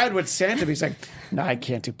 Just how sad would Santa be? He's like, no, I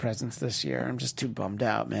can't do presents this year. I'm just too bummed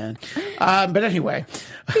out, man. But anyway,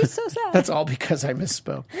 he's so sad. That's all because I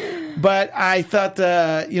misspoke. But I thought,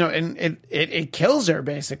 and it kills her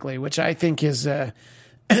basically, which I think is.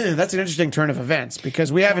 That's an interesting turn of events because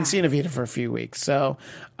we haven't seen Evita for a few weeks. So,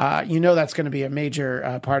 that's going to be a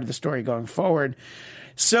major part of the story going forward.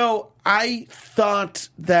 So I thought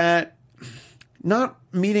that not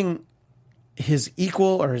meeting his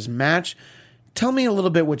equal or his match, tell me a little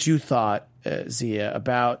bit what you thought, Zia,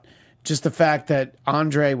 about just the fact that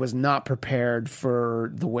Andre was not prepared for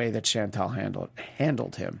the way that Chantal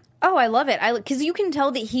handled him. Oh, I love it. Because you can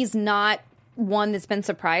tell that he's not one that's been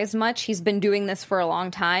surprised much. He's been doing this for a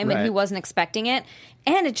long time and he wasn't expecting it.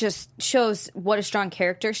 And it just shows what a strong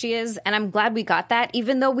character she is. And I'm glad we got that,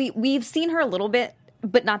 even though we've seen her a little bit,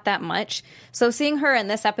 but not that much. So seeing her in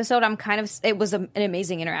this episode, it was an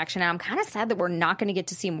amazing interaction. And I'm kind of sad that we're not going to get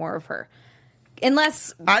to see more of her.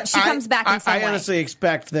 Unless she comes back in some way. I honestly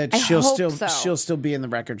expect that she'll still be in the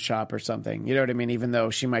record shop or something. You know what I mean? Even though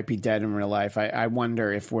she might be dead in real life, I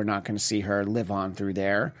wonder if we're not going to see her live on through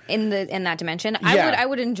there in that dimension. Yeah. I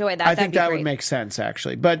would enjoy that. I think that would make sense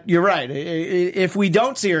actually. But you're right. If we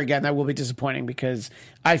don't see her again, that will be disappointing because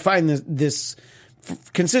I find this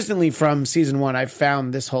consistently from season 1. I've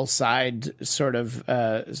found this whole side sort of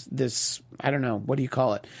this. I don't know, what do you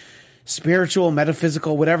call it? Spiritual,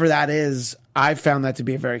 metaphysical, whatever that is, I've found that to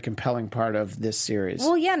be a very compelling part of this series.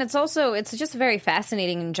 Well, yeah, and it's just very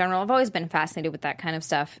fascinating in general. I've always been fascinated with that kind of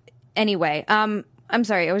stuff. Anyway, I'm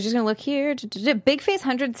sorry, I was just going to look here. Big Face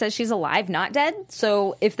 100 says she's alive, not dead.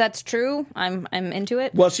 So if that's true, I'm into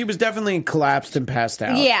it. Well, she was definitely collapsed and passed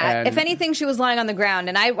out. Yeah, if anything, she was lying on the ground,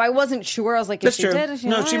 and I wasn't sure. I was like, is she dead? Is she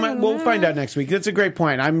no, she might. We'll find out next week. That's a great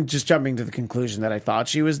point. I'm just jumping to the conclusion that I thought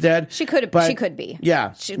she was dead. She could be.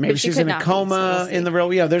 Yeah, maybe she's in a coma in the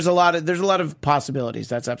real. Yeah, there's a lot of possibilities.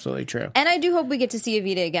 That's absolutely true. And I do hope we get to see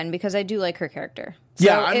Evita again because I do like her character. So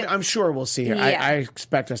yeah, I'm sure we'll see her. Yeah. I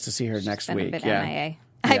expect us to see her next week. A bit Yeah. MIA.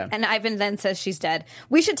 Yeah. And Ivan then says she's dead.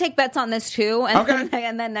 We should take bets on this too. And Okay.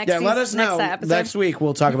 and then next let us know. episode. Next week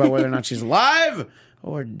we'll talk about whether or not she's alive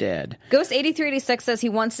or dead. Ghost 8386 says he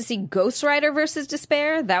wants to see Ghost Rider versus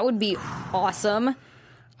Despair. That would be awesome.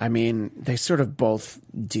 I mean, they sort of both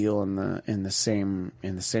deal in the same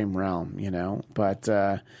realm, you know. But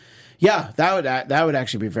yeah, that would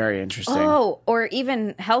actually be very interesting. Oh, or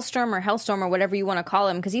even Hellstorm or whatever you want to call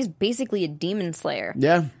him, because he's basically a demon slayer.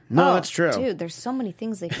 Yeah, no, that's true, dude. There's so many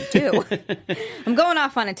things they could do. I'm going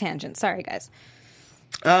off on a tangent. Sorry, guys.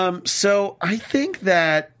 So I think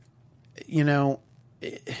that, you know,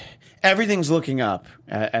 everything's looking up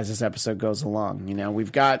as this episode goes along. You know,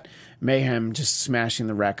 we've got Mayhem just smashing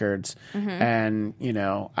the records, and you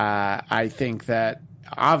know, I think that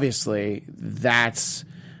obviously that's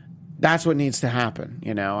what needs to happen.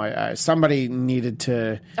 You know, somebody needed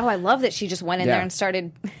to. Oh, I love that she just went in there and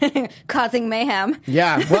started causing mayhem.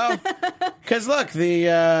 Yeah, well, because look,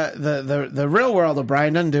 the real world of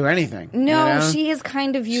Brian doesn't do anything. No, you know? she is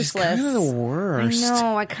kind of useless. She's kind of the worst. I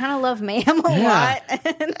know. I kind of love mayhem a lot.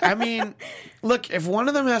 I mean, look, if one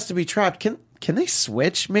of them has to be trapped, can they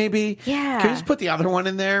switch? Maybe. Yeah. Can we just put the other one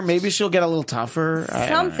in there? Maybe she'll get a little tougher.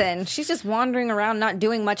 Something. She's just wandering around, not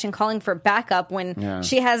doing much, and calling for backup when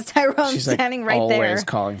she has Tyrone standing right there. Always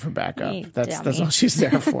calling for backup. That's all she's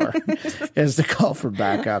there for, is to call for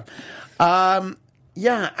backup.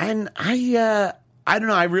 Yeah, and I don't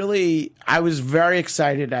know. I was very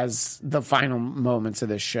excited as the final moments of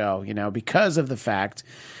this show, you know, because of the fact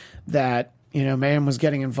that, you know, Mayhem was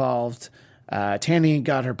getting involved. Tandy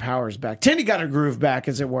got her powers back. Tandy got her groove back,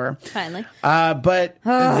 as it were. Finally. But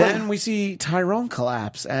then we see Tyrone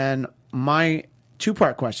collapse. And my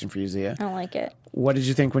two-part question for you, Zia. I don't like it. What did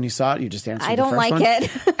you think when you saw it? You just answered I the don't first like one.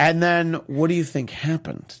 it. And then what do you think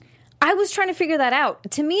happened? I was trying to figure that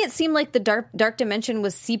out. To me, it seemed like the dark dimension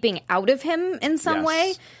was seeping out of him in some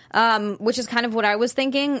way, which is kind of what I was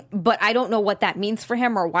thinking. But I don't know what that means for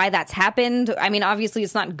him or why that's happened. I mean, obviously,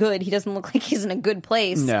 it's not good. He doesn't look like he's in a good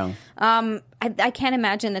place. No. I can't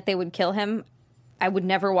imagine that they would kill him. I would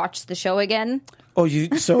never watch the show again. Oh,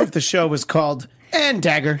 so if the show was called And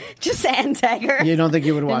Dagger, just And Dagger, you don't think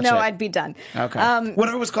you would watch it? No, I'd be done. Okay. What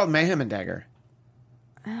if it was called Mayhem and Dagger?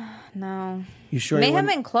 No. You sure? Mayhem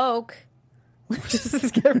and Cloak.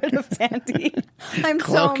 Just get rid of Tandy. I'm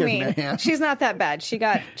Cloak so and mean. Mayhem. She's not that bad. She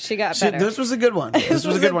got better. This was a good one. This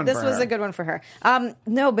was a good one. This was a good one for her.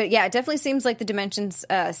 No, but yeah, it definitely seems like the dimensions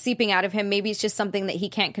seeping out of him. Maybe it's just something that he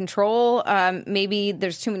can't control. Maybe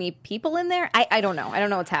there's too many people in there. I don't know. I don't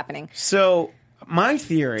know what's happening. So my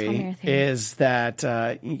theory is that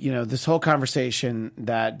you know, this whole conversation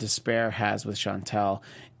that Despair has with Chantel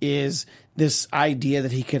is this idea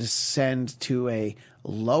that he could ascend to a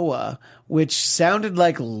Loa, which sounded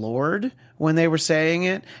like Lord when they were saying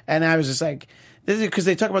it, and I was just like, this is because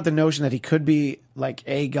they talk about the notion that he could be like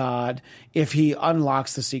a god if he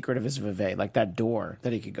unlocks the secret of his Vivay, like that door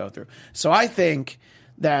that he could go through. So I think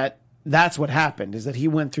that that's what happened, is that he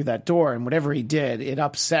went through that door, and whatever he did, it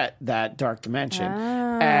upset that dark dimension.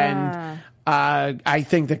 And I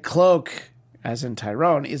think the Cloak, as in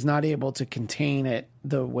Tyrone, is not able to contain it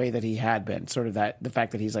the way that he had been. Sort of that, the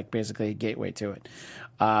fact that he's like basically a gateway to it.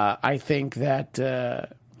 I think that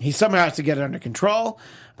he somehow has to get it under control,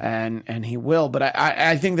 and he will. But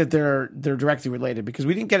I think that they're directly related, because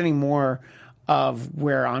we didn't get any more of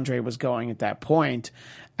where Andre was going at that point.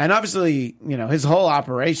 And obviously, you know, his whole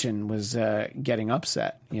operation was getting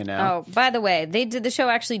upset, you know. Oh, by the way, the show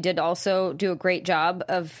actually did also do a great job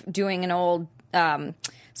of doing an old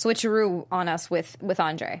switcheroo on us with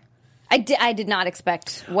Andre. I did not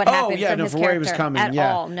expect what happened from his character was coming, at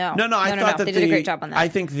all. No. I thought that they did a great job on that. I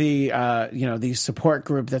think the you know, the support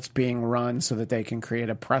group that's being run so that they can create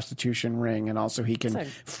a prostitution ring, and also he can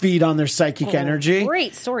feed on their psychic energy.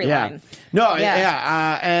 Great storyline. Yeah. No,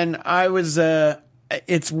 and I was.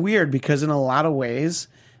 It's weird because in a lot of ways,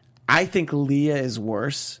 I think Leah is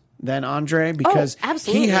worse than Andre, because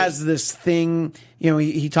he has this thing. You know,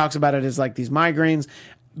 he talks about it as like these migraines.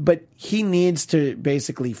 But he needs to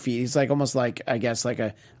basically feed. He's like almost like, I guess, like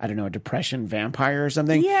a depression vampire or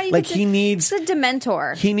something. Yeah, like he needs a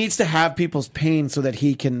Dementor. He needs to have people's pain so that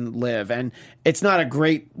he can live, and it's not a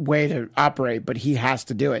great way to operate, but he has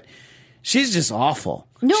to do it. She's just awful.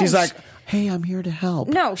 No, she's like, hey, I'm here to help.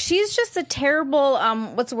 No, she's just a terrible.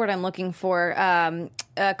 What's the word I'm looking for?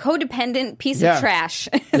 Codependent piece of trash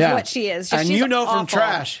is what she is. And she's you know awful. from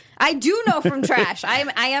Trash. I do know from Trash. I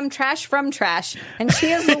am Trash from Trash, and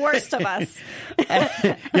she is the worst of us.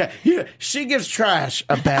 Yeah, she gives Trash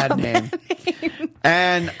a bad name.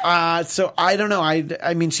 And so I don't know.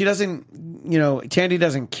 I mean, she doesn't, Tandy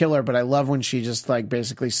doesn't kill her, but I love when she just like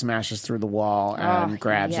basically smashes through the wall and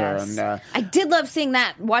grabs her. And I did love seeing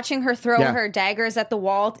that, watching her throw her daggers at the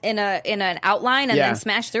wall in an outline and then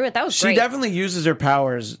smash through it. That was great. She definitely uses her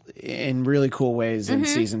powers in really cool ways in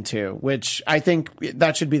season 2, which I think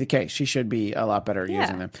that should be the case. She should be a lot better at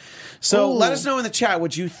using them. So let us know in the chat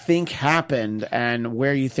what you think happened and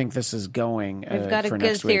where you think this is going. We've got a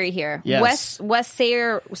good theory here. Yes. Wes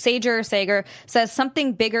Sager says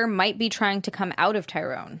something bigger might be trying to come out of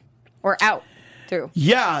Tyrone or out through.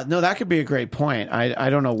 Yeah, no, that could be a great point. I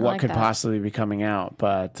don't know what could possibly be coming out,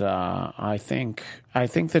 but I think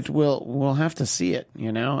that we'll have to see it,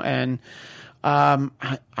 and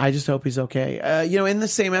I just hope he's okay. In the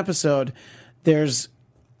same episode,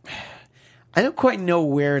 I don't quite know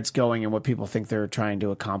where it's going and what people think they're trying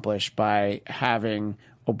to accomplish by having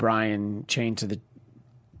O'Brien chained to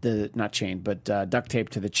duct tape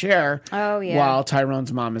to the chair while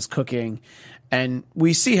Tyrone's mom is cooking. And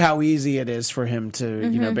we see how easy it is for him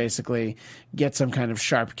to, basically get some kind of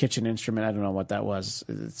sharp kitchen instrument. I don't know what that was.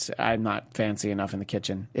 I'm not fancy enough in the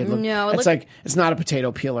kitchen. It's not a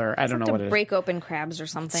potato peeler. I don't know what it is. Break open crabs or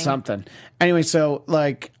something. Something. Anyway, so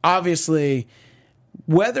obviously,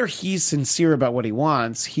 whether he's sincere about what he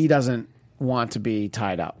wants, he doesn't want to be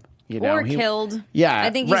tied up. Or killed. Yeah, I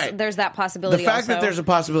think there's that possibility. The fact that there's a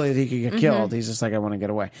possibility that he could get killed, he's just like, I want to get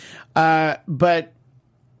away. But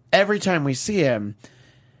every time we see him,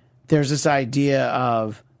 there's this idea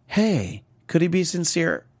of, hey, could he be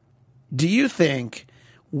sincere? Do you think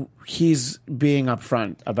he's being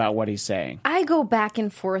upfront about what he's saying? I go back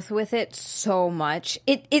and forth with it so much.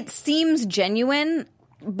 It seems genuine.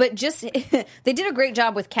 But they did a great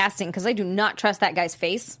job with casting because I do not trust that guy's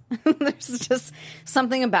face. There's just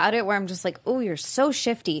something about it where I'm just like, oh, you're so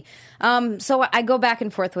shifty. So I go back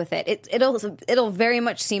and forth with it. It'll very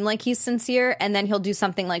much seem like he's sincere, and then he'll do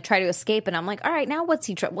something like try to escape, and I'm like, all right, now what's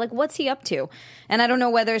he what's he up to? And I don't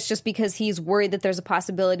know whether it's just because he's worried that there's a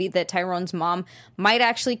possibility that Tyrone's mom might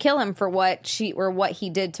actually kill him for what he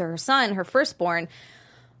did to her son, her firstborn.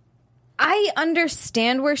 I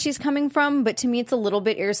understand where she's coming from, but to me it's a little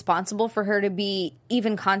bit irresponsible for her to be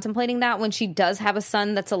even contemplating that when she does have a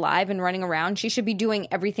son that's alive and running around. She should be doing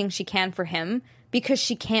everything she can for him because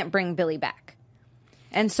she can't bring Billy back.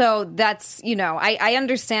 And so that's, I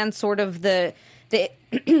understand sort of the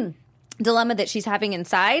dilemma that she's having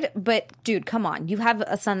inside, but dude, come on. You have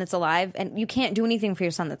a son that's alive and you can't do anything for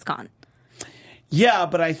your son that's gone. Yeah,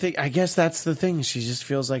 but I guess that's the thing. She just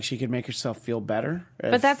feels like she could make herself feel better.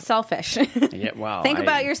 But that's selfish. Yeah, wow. Think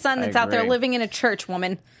about your son that's out there living in a church,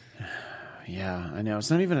 woman. Yeah, I know.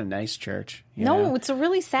 It's not even a nice church. No, it's a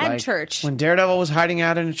really sad church. When Daredevil was hiding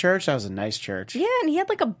out in a church, that was a nice church. Yeah, and he had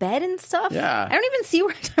like a bed and stuff. Yeah. I don't even see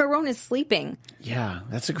where Tyrone is sleeping. Yeah,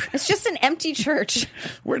 that's a great... It's just an empty church.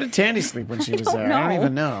 Where did Tandy sleep when she was there? I don't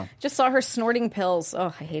even know. Just saw her snorting pills.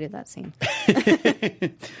 Oh, I hated that scene.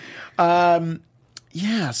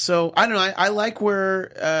 Yeah, so I don't know. I like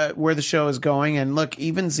where the show is going, and look,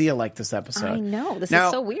 even Zia liked this episode. I know, this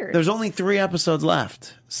is so weird. There's only 3 episodes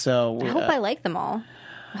left, so I hope I like them all.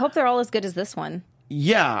 I hope they're all as good as this one.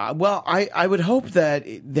 Yeah, well, I would hope that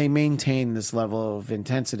they maintain this level of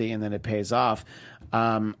intensity and then it pays off.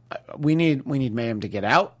 We need Mayhem to get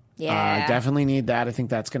out. Yeah, definitely need that. I think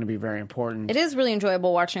that's going to be very important. It is really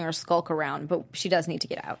enjoyable watching her skulk around, but she does need to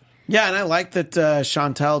get out. Yeah, and I like that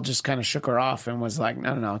Chantel just kind of shook her off and was like,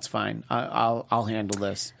 no, it's fine. I'll handle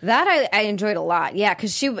this. That I enjoyed a lot. Yeah,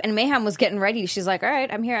 because and Mayhem was getting ready. She's like, all right,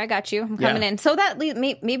 I'm here. I got you. I'm coming in. So that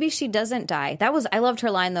maybe she doesn't die. I loved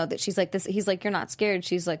her line, though, that she's like, this. He's like, you're not scared.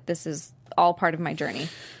 She's like, this is all part of my journey.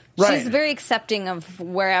 Right. She's very accepting of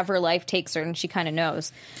wherever life takes her, and she kind of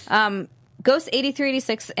knows.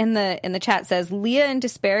 Ghost8386 in the chat says, Leah in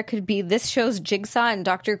Despair could be this show's Jigsaw and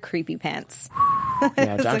Dr. Creepy Pants.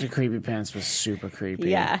 Yeah, Dr. Creepy Pants was super creepy.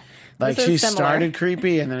 Yeah. Like, she started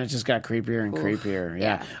creepy, and then it just got creepier and creepier.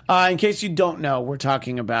 Yeah. In case you don't know, we're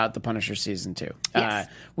talking about The Punisher Season 2. Yes.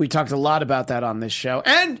 We talked a lot about that on this show,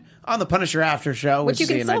 and on the Punisher After Show. Which you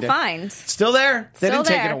can still find. Still there. They didn't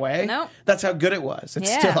take it away. Nope. That's how good it was.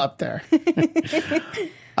 It's still up there.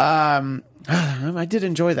 I did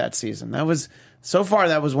enjoy that season. So far,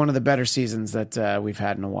 that was one of the better seasons that we've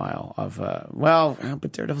had in a while.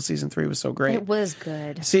 But Daredevil Season 3 was so great. It was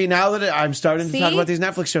good. See, now that I'm starting to talk about these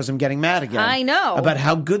Netflix shows, I'm getting mad again. I know. About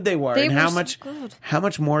how good they were and how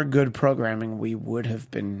much more good programming we would have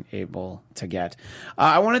been able to get.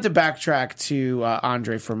 I wanted to backtrack to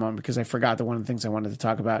Andre for a moment because I forgot that one of the things I wanted to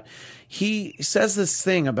talk about. He says this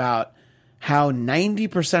thing about how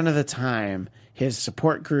 90% of the time his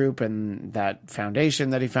support group and that foundation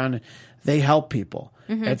that he founded, they help people.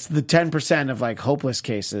 It's the 10% of like hopeless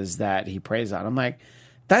cases that he preys on. I'm like,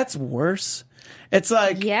 that's worse. It's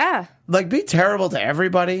like, like be terrible to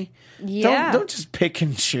everybody. Yeah. Don't just pick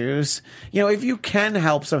and choose. You know, if you can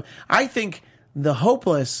help some, I think the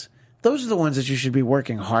hopeless, those are the ones that you should be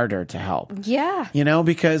working harder to help. Yeah. You know,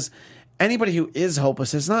 because anybody who is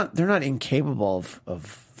hopeless they're not incapable of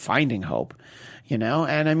finding hope, you know?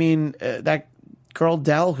 And I mean, that girl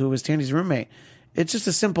Dell, who was Tandy's roommate, it's just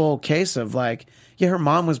a simple case of like, yeah, her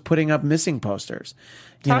mom was putting up missing posters.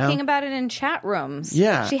 Talking about it in chat rooms.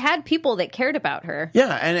 Yeah. She had people that cared about her.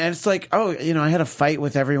 Yeah, and it's like, oh, you know, I had a fight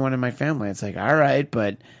with everyone in my family. It's like, all right,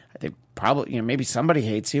 but I think probably, you know, maybe somebody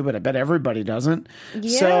hates you, but I bet everybody doesn't.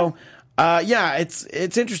 Yeah. So,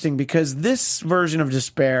 it's interesting because this version of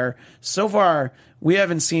despair, so far, we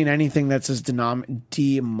haven't seen anything that's as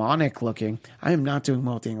demonic looking. I am not doing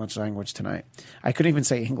well with the English language tonight. I couldn't even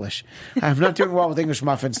say English. I'm not doing well with English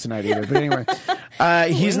muffins tonight either. But anyway,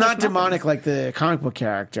 he's not demonic like the comic book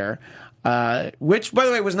character, which, by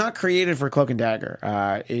the way, was not created for Cloak and Dagger.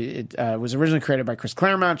 It was originally created by Chris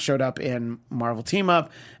Claremont, showed up in Marvel Team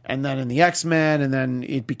Up, and then in the X-Men, and then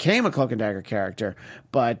it became a Cloak and Dagger character.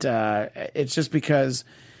 But it's just because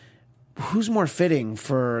who's more fitting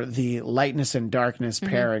for the lightness and darkness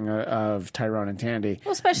pairing of Tyrone and Tandy?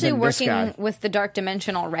 Well, especially working with the Dark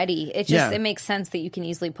Dimension already. It just it makes sense that you can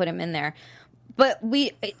easily put him in there. But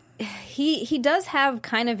he does have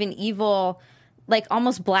kind of an evil, like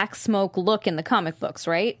almost Black Smoke look in the comic books,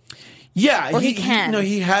 right? Yeah, or he can.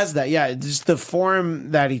 He has that. Yeah, just the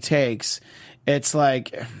form that he takes. It's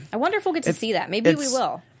like, I wonder if we'll get to see that. Maybe we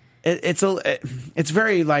will. It's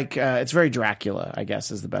very like it's very Dracula, I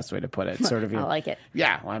guess, is the best way to put it. Sort of. I like it.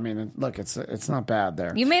 Yeah, well, I mean, look, it's not bad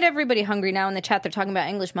there. You made everybody hungry now in the chat. They're talking about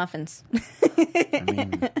English muffins.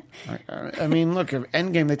 I mean, look,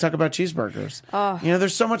 Endgame, they talk about cheeseburgers. Oh, you know,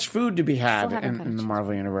 there's so much food to be had in the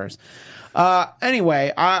Marvel universe.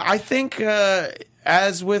 Anyway, I think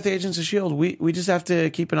as with Agents of S.H.I.E.L.D., we just have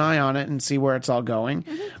to keep an eye on it and see where it's all going.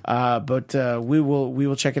 But we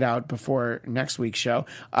will check it out before next week's show.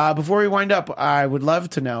 Before we wind up, I would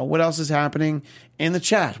love to know what else is happening in the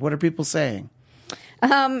chat. What are people saying?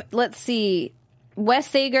 Let's see. Wes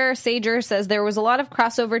Sager says there was a lot of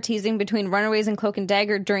crossover teasing between Runaways and Cloak and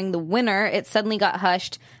Dagger during the winter. It suddenly got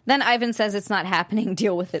hushed. Then Ivan says it's not happening.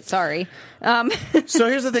 Deal with it. Sorry. So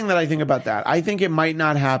here's the thing that I think about that. I think it might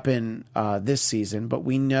not happen this season, but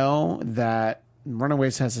we know that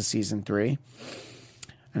Runaways has a season 3.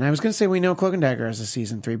 And I was going to say we know Cloak and Dagger has a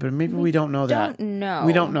season 3, but maybe we don't know that.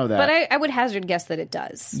 We don't know that. But I would hazard guess that it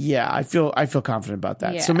does. Yeah, I feel confident about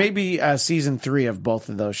that. Yeah. So maybe season 3 of both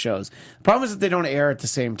of those shows. The problem is that they don't air at the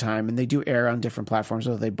same time, and they do air on different platforms,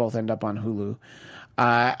 so they both end up on Hulu.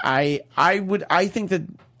 I think that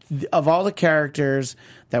of all the characters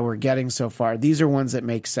that we're getting so far, these are ones that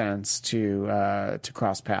make sense to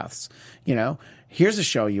cross paths. You know, here's a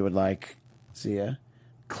show you would like, Zia: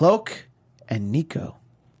 Cloak and Nico.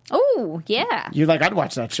 Oh, yeah. You're like, I'd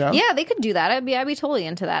watch that show. Yeah, they could do that. I'd be totally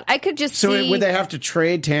into that. I could just see... So would they have to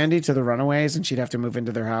trade Tandy to the Runaways and she'd have to move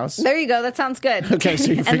into their house? There you go. That sounds good. Okay,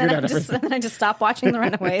 so you figured out everything. And then I just stop watching the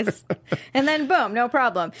Runaways. And then, boom, no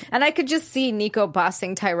problem. And I could just see Nico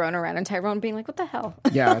bossing Tyrone around and Tyrone being like, what the hell?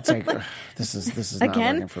 Yeah, it's like, this is not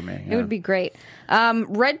working for me. Yeah. It would be great.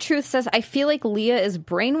 Red Truth says, I feel like Leah is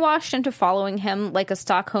brainwashed into following him like a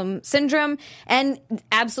Stockholm Syndrome. And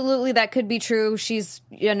absolutely that could be true. She's,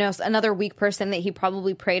 another weak person that he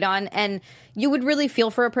probably preyed on. And you would really feel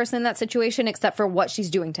for a person in that situation, except for what she's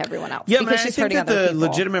doing to everyone else. Yeah, because I she's think hurting that other the people.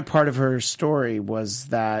 legitimate part of her story was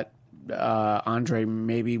that Andre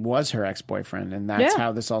maybe was her ex-boyfriend, and that's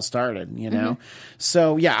how this all started, you know? Mm-hmm.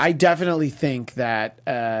 So, yeah, I definitely think that,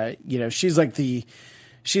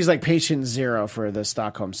 she's like patient zero for the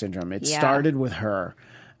Stockholm Syndrome. It started with her.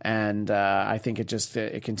 And I think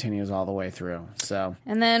it continues all the way through. So,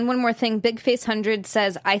 and then one more thing, Big Face 100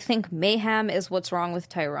 says, I think mayhem is what's wrong with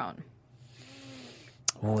Tyrone.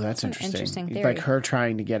 Oh, that's interesting. Interesting theory. Like her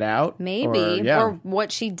trying to get out? Maybe. Or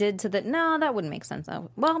what she did to the... No, that wouldn't make sense.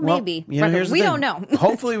 Well, maybe. We don't know.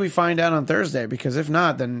 Hopefully we find out on Thursday, because if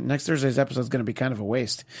not, then next Thursday's episode is going to be kind of a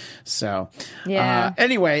waste. So,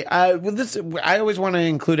 anyway, I always want to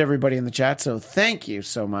include everybody in the chat, so thank you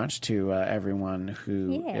so much to everyone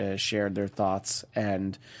who shared their thoughts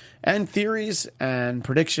and theories and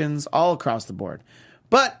predictions all across the board.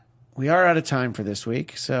 But we are out of time for this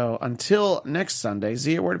week. So until next Sunday,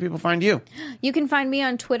 Zia, where do people find you? You can find me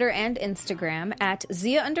on Twitter and Instagram at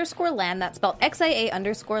Zia_land. That's spelled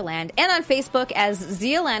XIA_land. And on Facebook as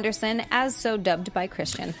Zia Landerson, as so dubbed by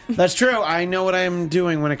Christian. That's true. I know what I'm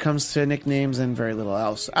doing when it comes to nicknames and very little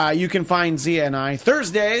else. You can find Zia and I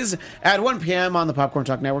Thursdays at 1 p.m. on the Popcorn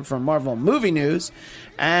Talk Network for Marvel movie news.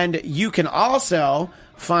 And you can also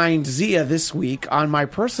find Zia this week on my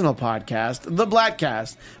personal podcast, The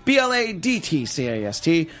Bladtcast,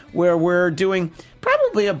 BLADTCAST, where we're doing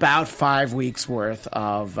probably about 5 weeks worth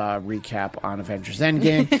of recap on Avengers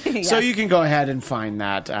Endgame. Yes. So you can go ahead and find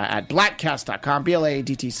that at bladtcast.com,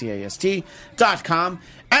 BLADTCAST.com.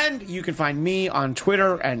 And you can find me on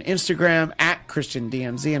Twitter and Instagram at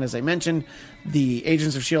ChristianDMZ. And as I mentioned, the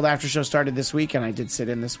Agents of S.H.I.E.L.D. After Show started this week, and I did sit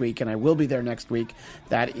in this week, and I will be there next week.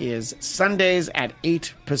 That is Sundays at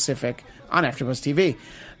 8 Pacific on AfterBuzz TV.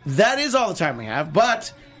 That is all the time we have,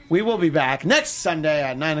 but we will be back next Sunday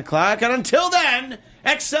at 9 o'clock. And until then,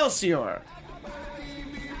 Excelsior!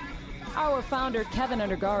 Our founder, Kevin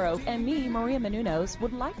Undergaro, and me, Maria Menounos,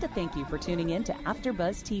 would like to thank you for tuning in to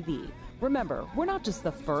AfterBuzz TV. Remember, we're not just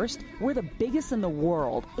the first, we're the biggest in the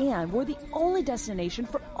world, and we're the only destination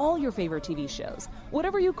for all your favorite TV shows.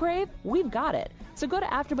 Whatever you crave, we've got it. So go to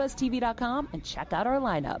AfterBuzzTV.com and check out our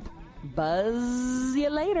lineup. Buzz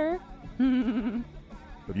you later. The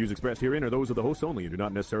views expressed herein are those of the hosts only and do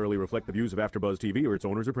not necessarily reflect the views of AfterBuzz TV or its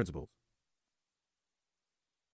owners or principals.